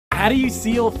how do you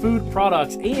seal food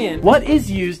products and what is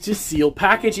used to seal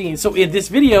packaging. So in this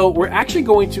video, we're actually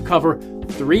going to cover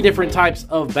 3 different types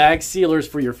of bag sealers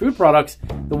for your food products.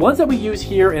 The ones that we use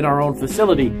here in our own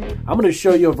facility. I'm going to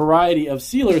show you a variety of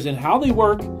sealers and how they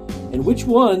work and which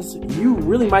ones you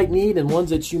really might need and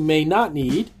ones that you may not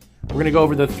need. We're going to go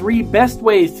over the 3 best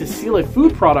ways to seal a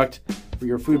food product for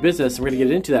your food business, and we're going to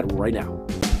get into that right now.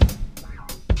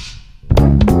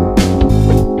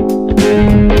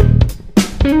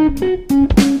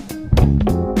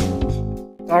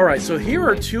 All right, so here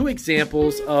are 2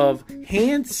 examples of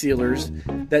hand sealers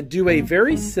that do a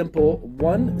very simple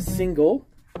one single.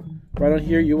 Right on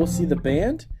here, you will see the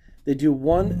band. They do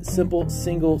one simple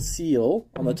single seal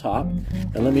on the top.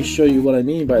 And let me show you what I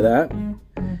mean by that.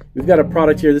 We've got a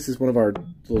product here. This is one of our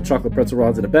little chocolate pretzel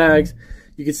rods in the bags.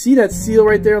 You can see that seal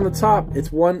right there on the top.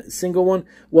 It's one single one.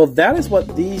 Well, that is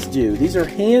what these do. These are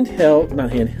handheld, not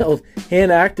handheld,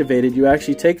 hand activated. You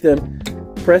actually take them,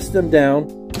 press them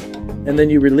down, and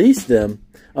then you release them.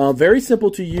 Very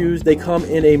simple to use. They come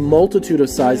in a multitude of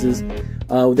sizes.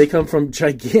 They come from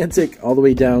gigantic all the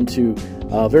way down to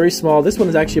very small. This one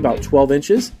is actually about 12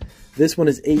 inches. This one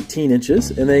is 18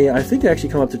 inches, and I think they actually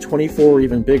come up to 24 or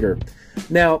even bigger.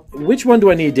 Now, which one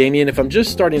do I need, Damien, if I'm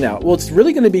just starting out? Well, it's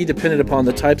really going to be dependent upon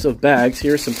the types of bags.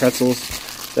 Here's some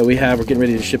pretzels that we have. We're getting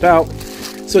ready to ship out.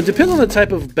 So it depends on the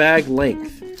type of bag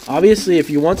length. Obviously, if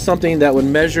you want something that would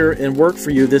measure and work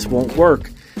for you, this won't work.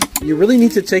 You really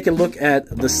need to take a look at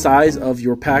the size of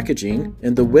your packaging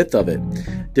and the width of it.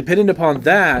 Depending upon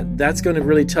that, that's going to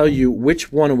really tell you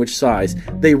which one and which size.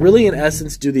 They really, in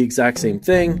essence, do the exact same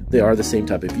thing. They are the same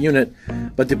type of unit,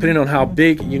 but depending on how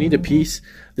big you need a piece,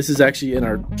 this is actually in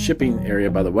our shipping area,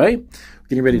 by the way. We're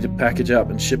getting ready to package up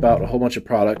and ship out a whole bunch of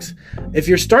products. If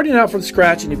you're starting out from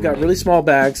scratch and you've got really small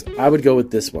bags, I would go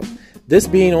with this one. This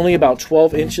being only about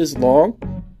 12 inches long,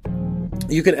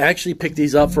 you can actually pick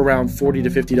these up for around $40 to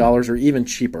 $50 or even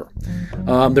cheaper.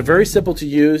 They're very simple to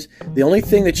use. The only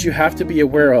thing that you have to be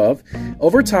aware of,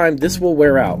 over time this will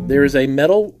wear out. There is a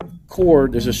metal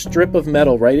cord, there's a strip of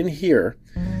metal right in here,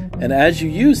 and as you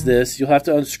use this, you'll have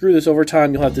to unscrew this over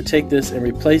time. You'll have to take this and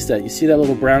replace that. You see that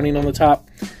little browning on the top?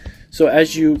 So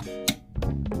as you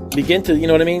begin to, you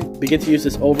know what I mean? Begin to use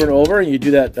this over and over, and you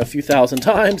do that a few thousand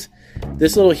times,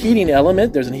 this little heating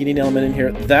element, there's a heating element in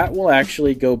here, that will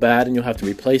actually go bad and you'll have to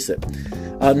replace it.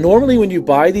 Normally when you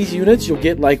buy these units, you'll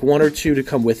get like 1 or 2 to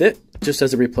come with it, just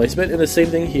as a replacement. And the same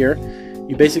thing here.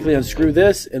 You basically unscrew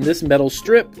this and this metal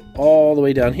strip all the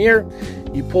way down here.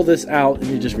 You pull this out and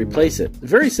you just replace it.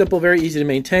 Very simple, very easy to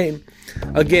maintain.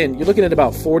 Again, you're looking at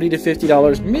about $40 to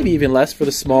 $50, maybe even less for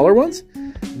the smaller ones.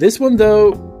 This one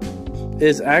though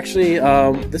is actually,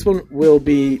 this one will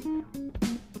be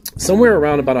somewhere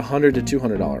around about $100 to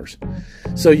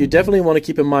 $200. So you definitely want to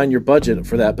keep in mind your budget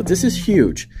for that, but this is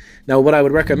huge. Now what I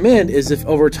would recommend is if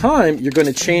over time you're going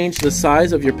to change the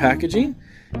size of your packaging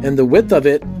and the width of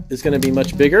it is going to be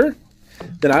much bigger,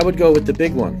 then I would go with the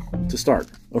big one to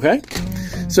start, okay?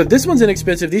 So this one's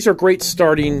inexpensive. These are great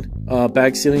starting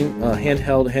bag sealing,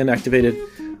 handheld, hand-activated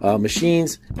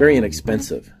machines, very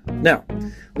inexpensive. Now,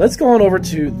 let's go on over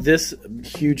to this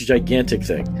huge, gigantic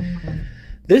thing.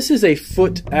 This is a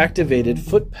foot-activated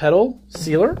foot pedal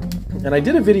sealer, and I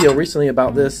did a video recently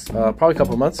about this probably a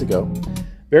couple of months ago.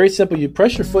 Very simple. You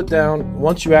press your foot down.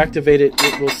 Once you activate it,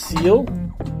 it will seal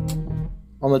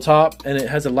on the top, and it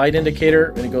has a light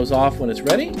indicator, and it goes off when it's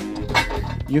ready.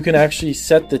 You can actually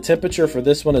set the temperature for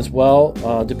this one as well,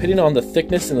 depending on the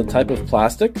thickness and the type of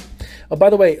plastic. By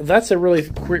the way, that's a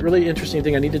really interesting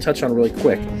thing I need to touch on really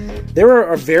quick. There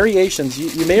are variations,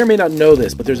 you may or may not know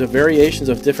this, but there's variations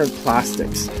of different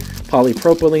plastics.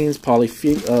 Polypropylenes,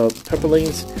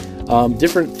 polypropylenes,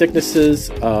 different thicknesses,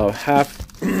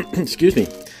 excuse me,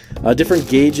 different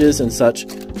gauges and such.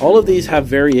 All of these have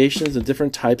variations of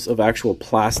different types of actual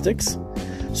plastics.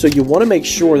 So you want to make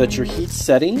sure that your heat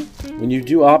setting, when you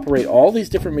do operate all these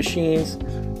different machines,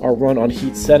 are run on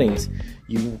heat settings.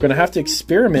 You're going to have to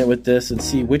experiment with this and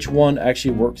see which one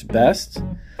actually works best,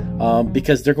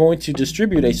 because they're going to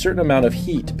distribute a certain amount of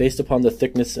heat based upon the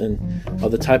thickness and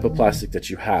the type of plastic that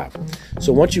you have.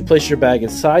 So once you place your bag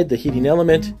inside the heating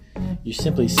element, you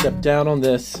simply step down on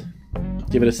this,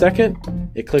 give it a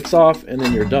second, it clicks off, and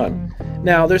then you're done.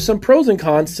 Now there's some pros and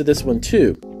cons to this one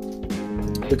too.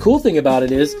 The cool thing about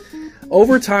it is,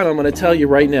 over time, I'm going to tell you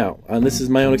right now, and this is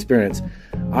my own experience,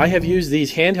 I have used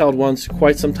these handheld ones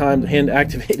quite some time,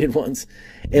 hand-activated ones,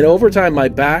 and over time my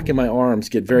back and my arms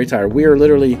get very tired. We are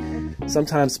literally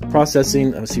sometimes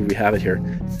processing, let's see, we have it here,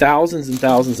 thousands and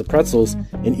thousands of pretzels,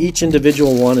 and each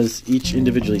individual one is each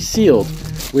individually sealed.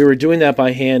 We were doing that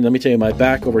by hand. Let me tell you, my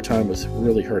back over time was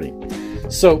really hurting.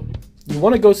 So You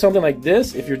want to go something like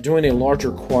this if you're doing a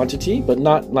larger quantity, but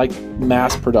not like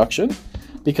mass production,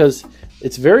 because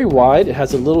it's very wide. It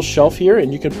has a little shelf here,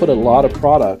 and you can put a lot of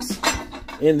products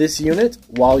in this unit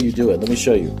while you do it. Let me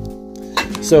show you.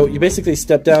 So you basically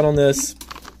step down on this.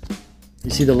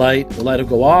 You see the light will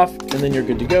go off, and then you're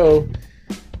good to go,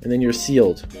 and then you're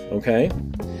sealed, okay?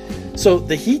 So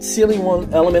the heat sealing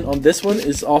element on this one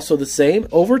is also the same.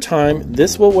 Over time,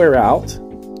 this will wear out.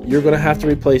 You're gonna have to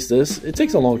replace this. It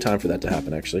takes a long time for that to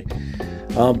happen, actually.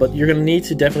 But you're gonna need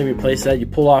to definitely replace that. You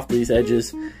pull off these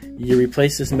edges, you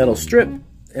replace this metal strip,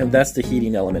 and that's the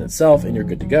heating element itself, and you're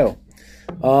good to go.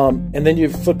 And then you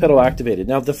have foot pedal activated.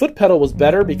 Now the foot pedal was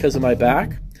better because of my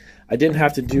back. I didn't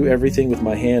have to do everything with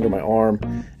my hand or my arm,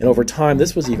 and over time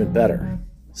this was even better.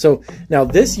 So now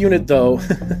this unit though,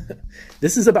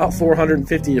 this is about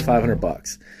 450 to 500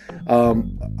 bucks.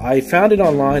 I found it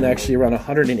online actually around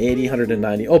 180,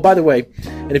 190. Oh, by the way,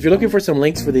 and if you're looking for some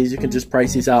links for these, you can just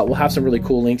price these out. We'll have some really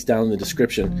cool links down in the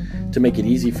description to make it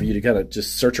easy for you to kind of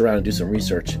just search around and do some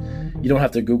research. You don't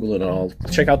have to Google it all.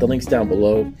 Check out the links down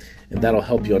below, and that'll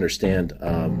help you understand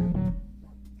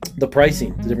the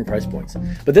pricing, the different price points.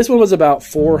 But this one was about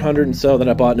 400 and so that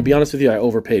I bought, and to be honest with you, I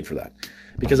overpaid for that,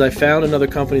 because I found another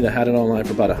company that had it online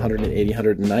for about 180,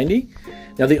 190.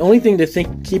 Now the only thing to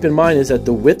keep in mind is that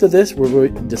the width of this,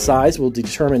 the size, will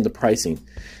determine the pricing.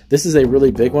 This is a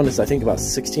really big one. It's I think about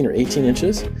 16 or 18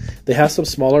 inches. They have some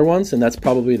smaller ones, and that's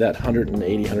probably that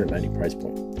 180, 190 price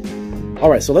point. All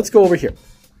right, so let's go over here.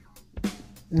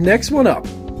 Next one up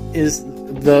is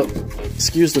the,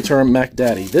 excuse the term, Mac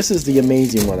Daddy. This is the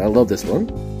amazing one. I love this one.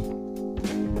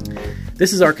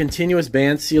 This is our continuous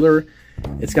band sealer.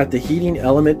 It's got the heating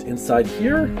element inside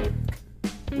here.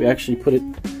 We actually put it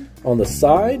on the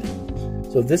side.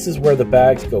 So this is where the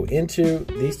bags go into.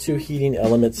 These two heating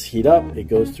elements heat up. It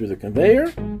goes through the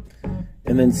conveyor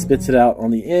and then spits it out on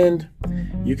the end.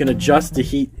 You can adjust the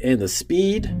heat and the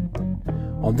speed.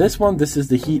 On this one, this is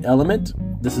the heat element.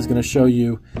 This is going to show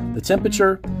you the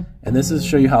temperature, and this is to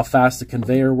show you how fast the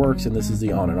conveyor works, and this is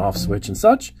the on and off switch and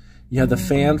such. You have the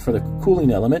fan for the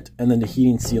cooling element, and then the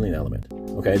heating sealing element.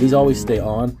 Okay, these always stay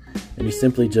on, and you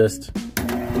simply just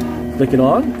click it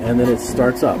on, and then it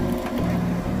starts up.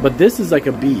 But this is like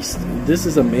a beast. This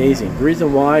is amazing. The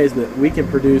reason why is that we can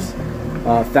produce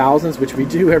thousands, which we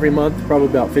do every month, probably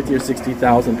about 50 or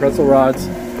 60,000 pretzel rods.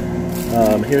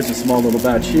 Here's a small little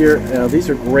batch here. These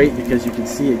are great because you can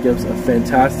see it gives a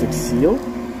fantastic seal.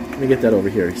 Let me get that over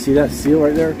here. You see that seal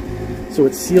right there? So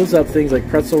it seals up things like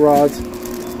pretzel rods,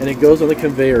 and it goes on the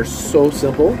conveyor. So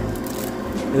simple.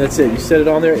 And that's it. You set it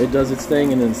on there, it does its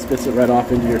thing, and then spits it right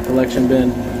off into your collection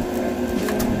bin,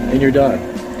 and you're done.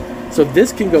 So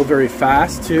this can go very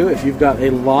fast too if you've got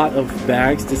a lot of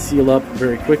bags to seal up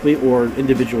very quickly, or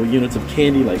individual units of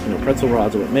candy like pretzel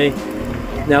rods or what may.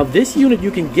 Now this unit you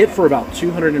can get for about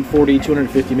 240,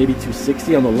 250, maybe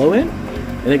 260 on the low end,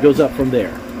 and it goes up from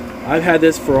there. I've had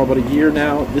this for about a year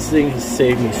now. This thing has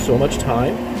saved me so much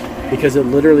time because it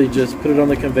literally just put it on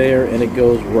the conveyor and it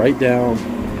goes right down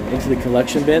into the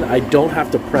collection bin. I don't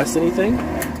have to press anything.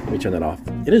 Let me turn that off.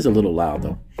 It is a little loud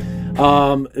though.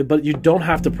 But you don't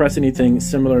have to press anything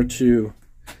similar to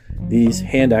these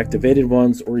hand activated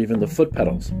ones or even the foot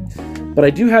pedals. But I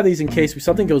do have these in case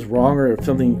something goes wrong or if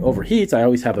something overheats, I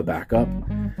always have a backup.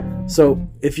 So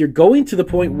if you're going to the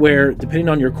point where, depending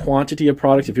on your quantity of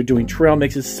products, if you're doing trail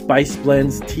mixes, spice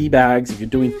blends, tea bags, if you're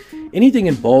doing anything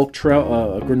in bulk,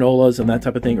 granolas and that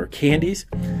type of thing, or candies,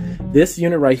 this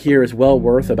unit right here is well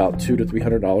worth about $200 to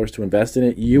 $300 to invest in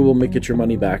it. You will get your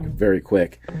money back very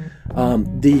quick.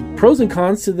 The pros and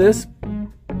cons to this,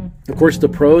 of course, the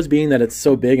pros being that it's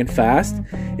so big and fast,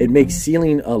 it makes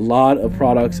sealing a lot of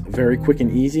products very quick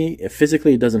and easy.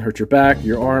 Physically, it doesn't hurt your back,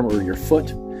 your arm, or your foot.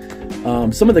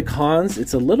 Some of the cons,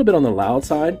 it's a little bit on the loud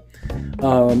side.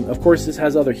 Of course, this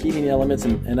has other heating elements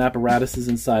and apparatuses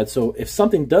inside, so if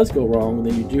something does go wrong,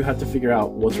 then you do have to figure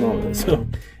out what's wrong with it. So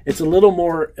it's a little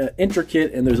more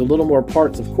intricate, and there's a little more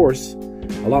parts, of course,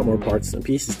 a lot more parts and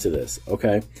pieces to this,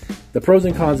 okay? The pros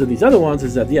and cons of these other ones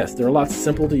is that, yes, they're a lot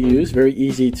simple to use, very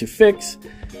easy to fix,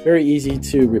 very easy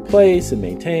to replace and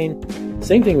maintain.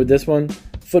 Same thing with this one.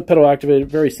 Foot pedal activated,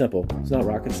 very simple. It's not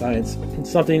rocket science.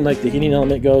 It's something like the heating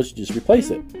element goes, you just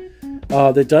replace it.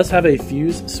 That does have a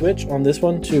fuse switch on this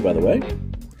one too, by the way.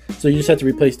 So you just have to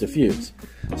replace the fuse.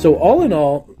 So all in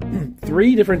all,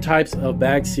 3 different types of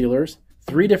bag sealers,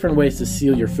 3 different ways to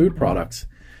seal your food products.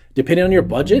 Depending on your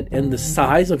budget and the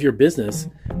size of your business,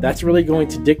 that's really going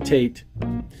to dictate,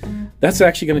 that's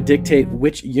actually going to dictate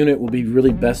which unit will be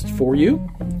really best for you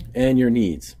and your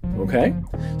needs, okay?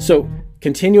 So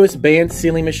continuous band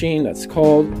sealing machine, that's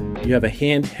called. You have a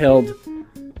handheld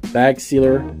bag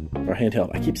sealer, or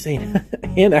handheld. I keep saying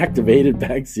hand activated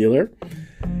bag sealer.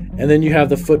 And then you have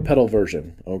the foot pedal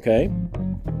version, okay?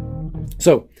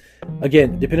 So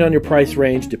again, depending on your price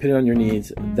range, depending on your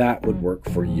needs, that would work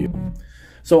for you.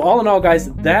 So all in all,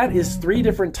 guys, that is 3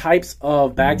 different types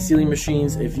of bag sealing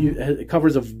machines. It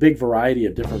covers a big variety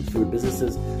of different food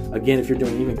businesses. Again, if you're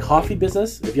doing even coffee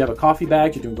business, if you have a coffee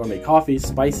bag, you're doing gourmet coffees,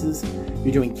 spices,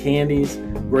 you're doing candies,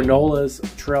 granolas,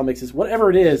 trail mixes, whatever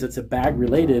it is that's a bag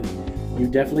related, you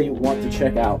definitely want to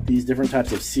check out these different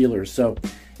types of sealers. So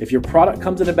if your product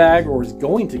comes in a bag or is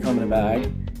going to come in a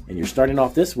bag, and you're starting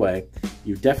off this way,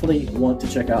 you definitely want to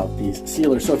check out these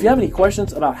sealers. So if you have any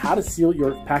questions about how to seal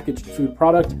your packaged food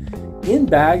product in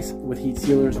bags with heat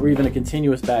sealers, or even a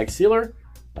continuous bag sealer,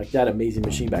 like that amazing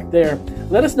machine back there,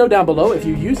 let us know down below if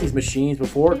you used these machines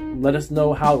before. Let us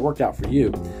know how it worked out for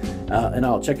you. And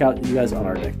I'll check out you guys on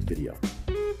our next video.